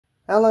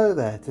Hello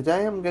there,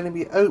 today I'm going to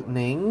be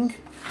opening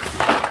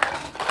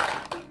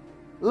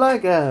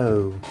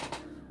Lego.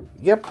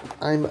 Yep,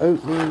 I'm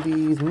opening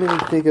these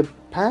minifigure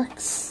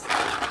packs.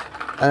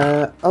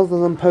 Other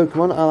than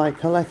Pokemon, I like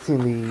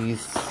collecting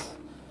these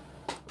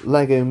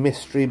Lego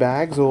mystery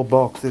bags, or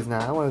boxes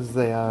now as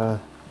they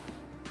are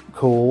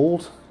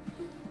called.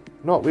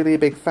 Not really a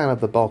big fan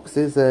of the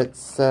boxes.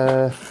 It's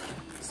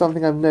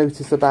something I've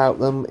noticed about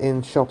them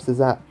in shops is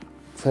that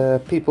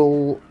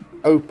people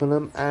open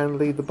them and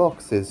leave the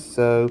boxes,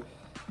 so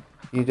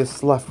you're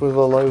just left with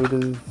a load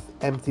of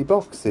empty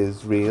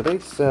boxes really.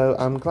 So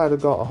I'm glad I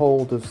got a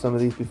hold of some of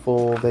these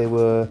before they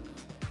were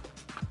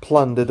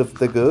plundered of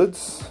the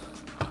goods.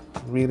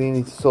 Really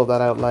need to sort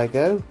that out,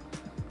 Lego.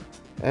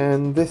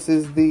 And this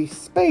is the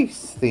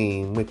space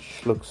theme,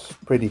 which looks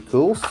pretty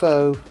cool,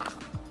 so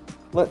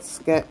let's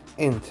get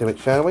into it,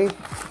 shall we?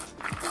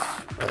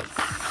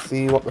 Let's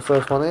see what the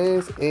first one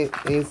is. It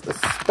is a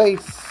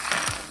space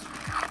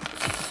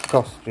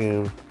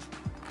costume.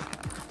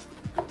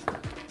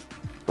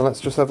 Well,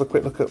 let's just have a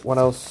quick look at what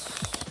else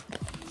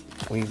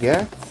we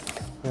get.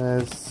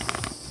 Let's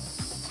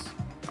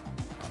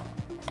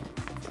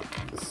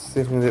see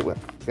if we can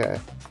get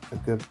a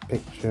good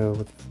picture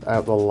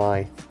without the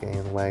light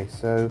getting away.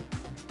 So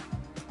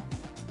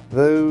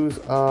those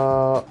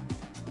are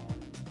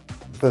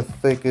the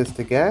figures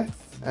to get,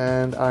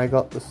 and I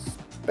got the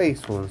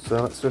space one,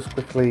 so let's just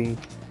quickly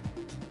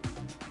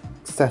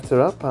set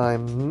her up.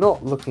 I'm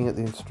not looking at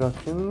the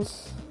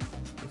instructions.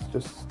 Let's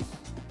just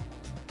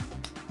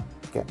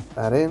get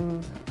that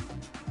in.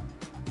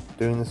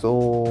 Doing this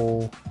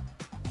all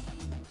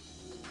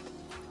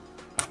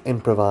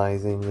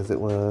improvising, as it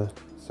were,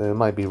 so it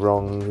might be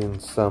wrong in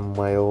some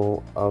way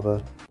or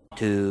other.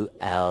 2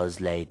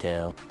 hours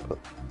later. But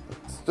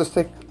let's just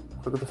take a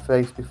look at the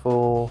face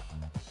before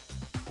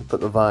we put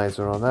the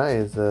visor on. That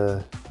is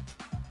a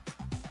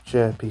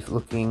chirpy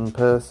looking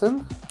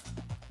person.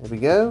 There we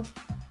go.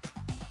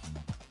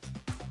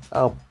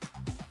 I'll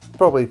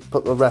probably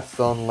put the rest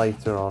on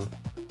later on.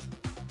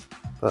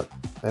 But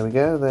there we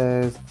go,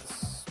 there's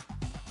the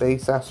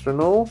space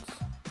astronaut.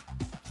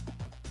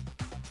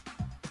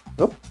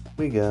 Up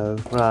we go.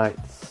 Right,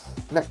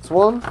 next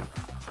one.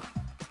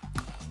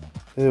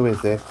 Who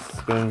is it?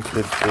 It's going to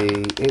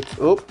be,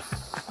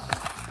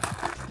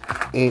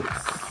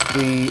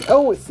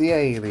 it's the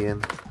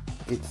alien.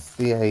 It's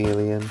the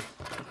alien.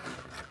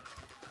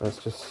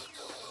 Let's just,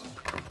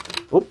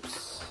 oops.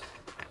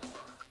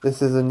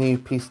 This is a new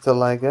piece to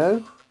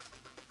Lego.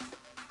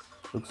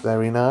 Looks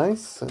very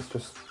nice. Let's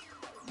just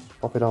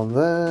pop it on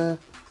there.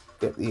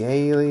 Get the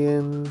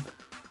alien.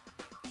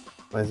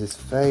 Where's his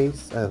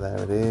face? Oh,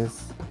 there it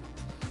is.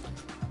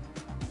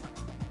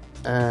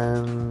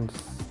 And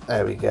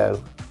there we go.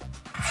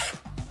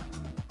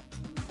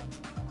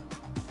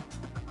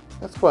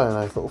 That's quite a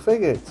nice little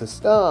figure. It's a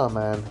star,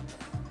 man.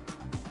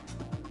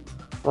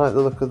 Like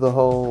the look of the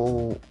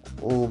all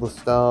the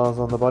stars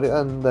on the body.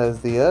 And there's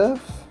the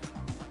Earth.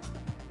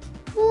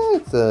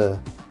 It's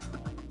a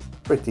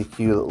pretty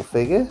cute little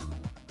figure.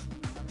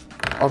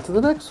 On to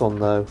the next one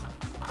though.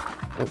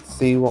 Let's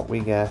see what we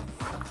get.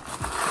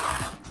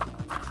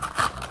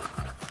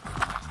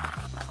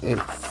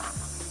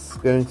 It's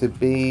going to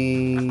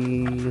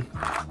be,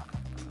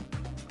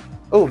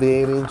 oh, the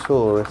alien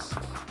tourist.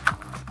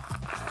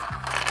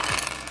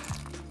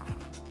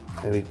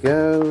 There we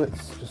go.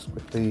 Let's just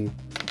quickly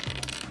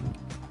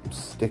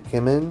stick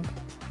him in.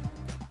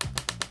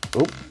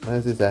 Oh,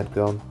 where's his head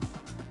gone?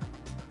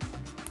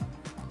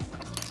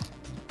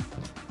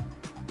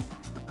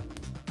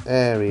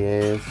 There he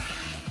is.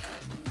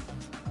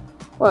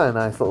 What a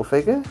nice little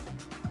figure.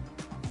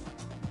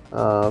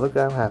 Oh, look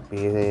how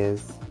happy it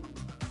is.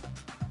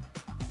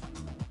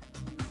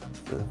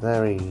 It's a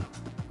very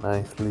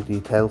nicely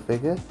detailed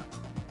figure.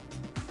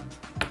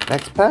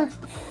 Next pack.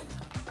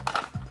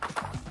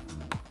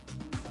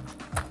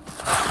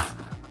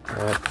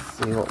 Let's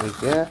see what we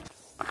get.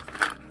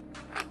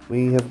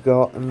 We have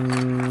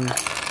gotten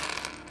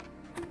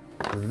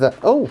the,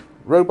 oh,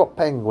 robot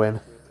penguin.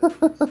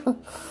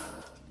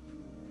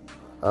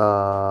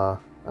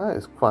 That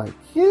is quite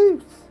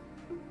cute.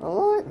 I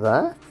like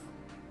that.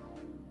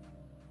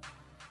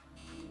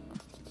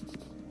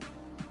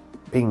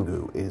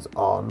 Pingu is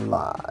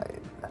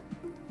online.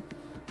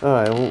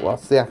 Alright, well,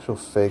 what's the actual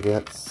figure?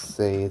 Let's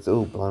see. It's,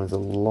 oh, blimey, there's a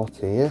lot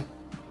here.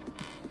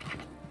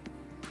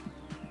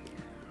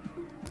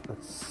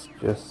 Let's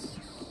just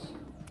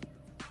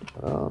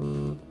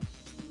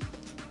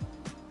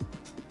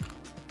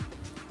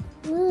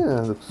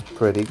yeah, looks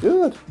pretty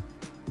good.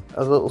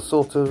 A little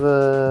sort of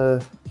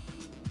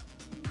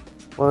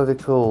what are they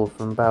called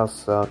from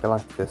Battlestar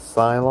Galactica?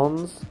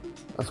 Cylons?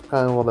 That's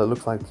kind of what it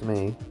looks like to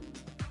me.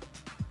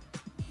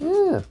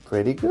 Yeah,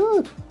 pretty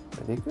good.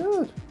 Pretty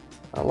good.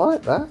 I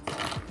like that.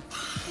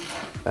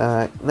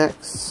 Alright,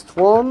 next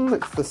one.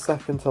 It's the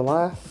second to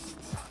last.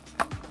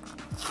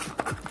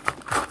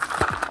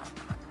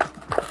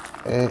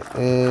 It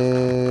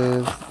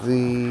is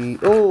the,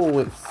 oh,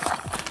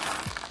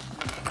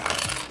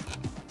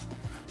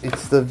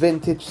 it's the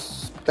vintage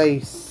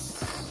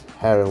space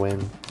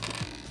heroine.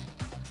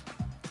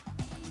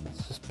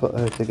 put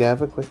her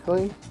together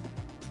quickly.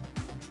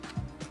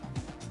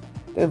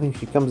 Don't think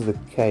she comes with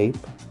a cape.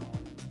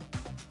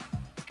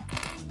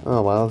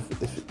 Oh well,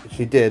 if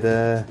she did,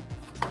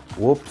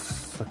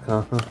 whoops, I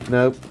can't,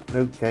 nope,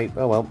 no cape,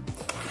 oh well.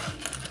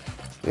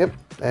 Yep,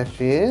 there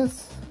she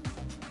is.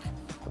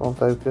 Come on,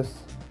 focus.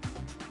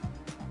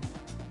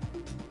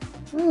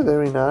 Oh,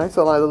 very nice,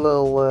 I like the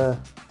little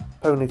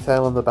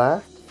ponytail on the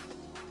back.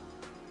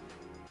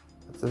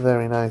 It's a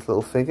very nice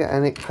little figure,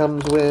 and it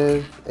comes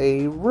with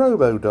a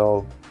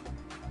Robo-Dog.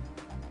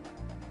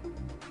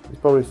 He's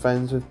probably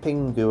friends with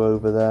Pingu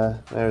over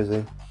there. Where is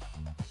he?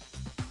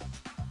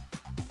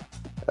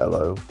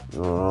 Hello.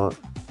 Alright.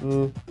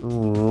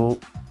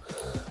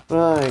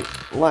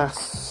 Right,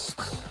 last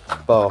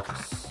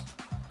box.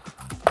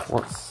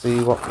 Let's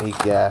see what we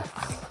get.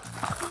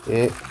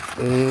 It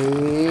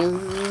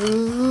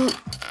is...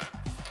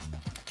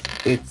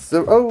 It's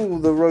the... Oh,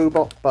 the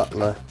Robot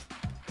Butler.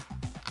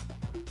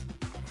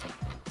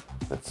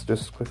 Let's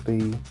just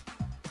quickly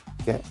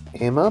get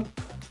him up.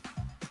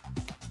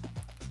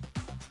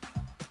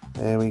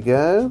 There we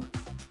go.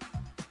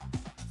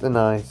 It's a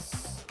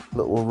nice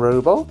little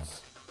robot.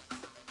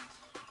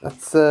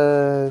 That's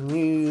a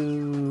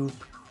new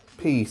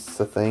piece,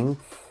 I think,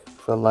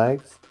 for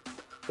legs.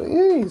 But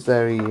yeah, he's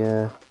very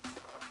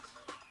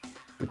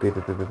beep beep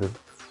beep beep beep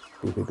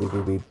beep beep beep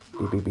beep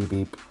beep beep beep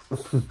beep.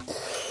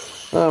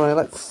 Alright,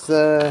 let's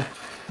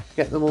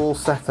get them all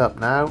set up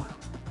now.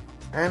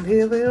 And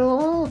here they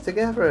all are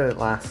together at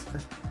last.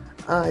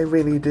 I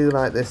really do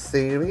like this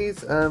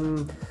series.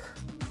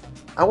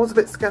 I was a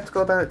bit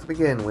skeptical about it to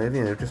begin with,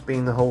 you know, just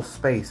being the whole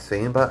space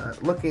theme,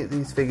 but looking at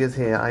these figures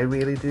here, I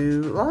really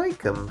do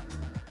like them.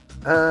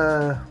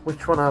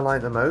 Which one I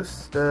like the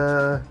most?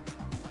 I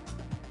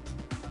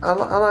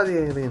like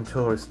the Alien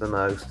Tourist the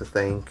most, I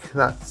think.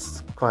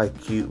 That's quite a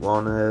cute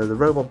one. The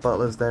Robot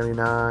Butler's very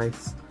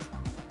nice.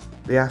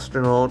 The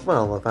Astronaut,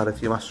 well, I've had a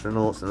few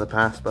astronauts in the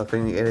past, but I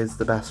think it is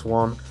the best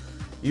one.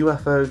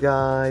 UFO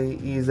guy,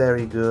 he's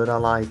very good, I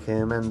like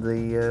him, and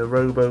the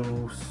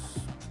Robo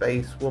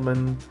Space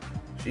Woman,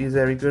 she's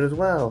very good as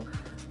well.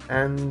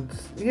 And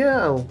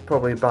yeah, I'll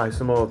probably buy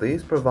some more of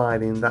these,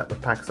 providing that the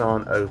packs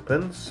aren't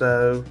open.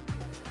 So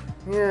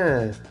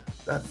yeah,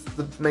 that's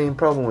the main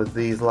problem with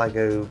these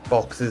Lego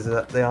boxes,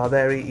 that they are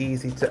very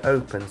easy to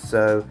open.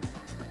 So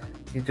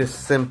you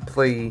just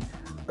simply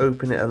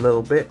open it a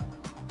little bit,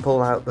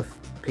 pull out the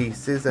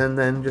pieces, and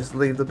then just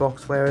leave the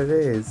box where it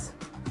is.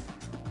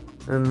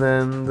 And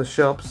then the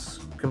shops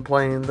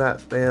complain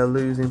that they are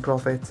losing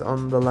profits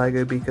on the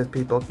Lego because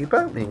people keep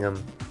opening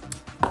them.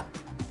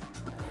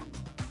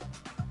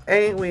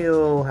 Ain't we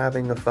all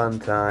having a fun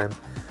time?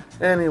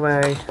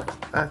 Anyway,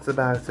 that's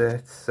about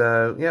it.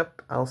 So,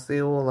 yep, I'll see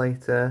you all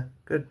later.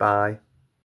 Goodbye.